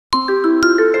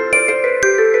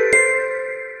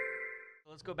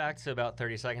let's go back to about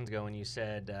 30 seconds ago when you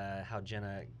said how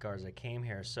Jenna Garza came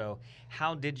here. So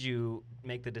how did you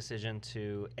make the decision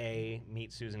to, A,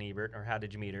 meet Susan Ebert, or how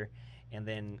did you meet her? And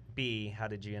then, B, how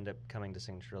did you end up coming to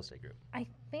Signature Real Estate Group? I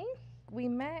think we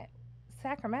met,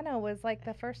 Sacramento was like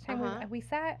the first time we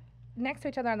sat next to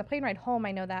each other on the plane ride home.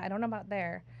 I know that. I don't know about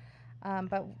there.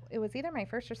 But it was either my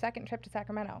first or second trip to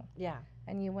Sacramento. Yeah.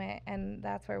 And you went, and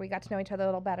that's where we got to know each other a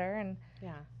little better. And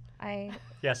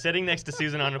Yeah, sitting next to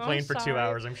Susan on a plane for 2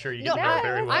 hours, I'm sure you get to know her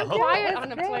very well. I'm quiet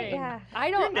on a plane. Yeah.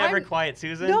 You're never quiet,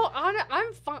 Susan. No,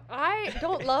 I'm fine. I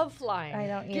don't love flying. I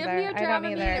don't either. Give me a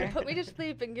Dramamine and put me to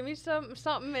sleep and give me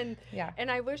something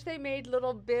and I wish they made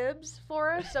little bibs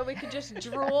for us so we could just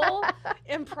drool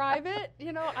in private.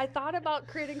 You know, I thought about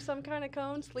creating some kind of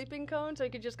cone, sleeping cone, so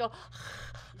you could just go.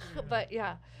 But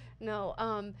yeah. No,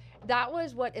 that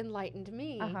was what enlightened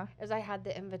me as I had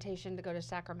the invitation to go to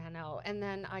Sacramento, and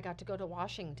then I got to go to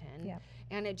Washington,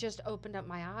 and it just opened up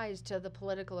my eyes to the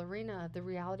political arena, the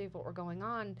reality of what we're going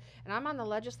on. And I'm on the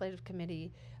legislative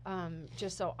committee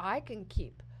just so I can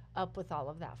keep up with all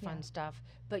of that fun stuff.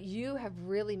 But you have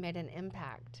really made an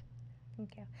impact.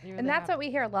 Thank you. And that's what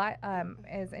we hear a lot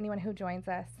is anyone who joins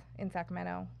us in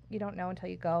Sacramento, you don't know until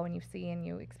you go and you see and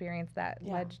you experience that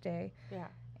Ledge Day. Yeah.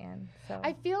 And so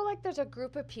I feel like there's a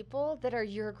group of people that are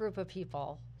your group of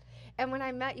people. And when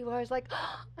I met you, I was like,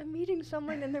 oh, I'm meeting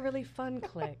someone in the really fun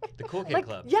clique. The Cool Kid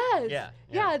Club. Yes.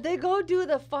 Yeah, they go do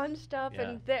the fun stuff,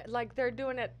 and they're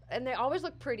doing it, and they always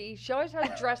look pretty. She always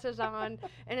has dresses on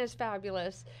and is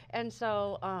fabulous. And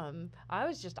so I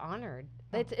was just honored.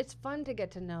 It's fun to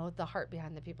get to know the heart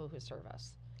behind the people who serve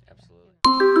us.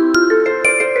 Absolutely.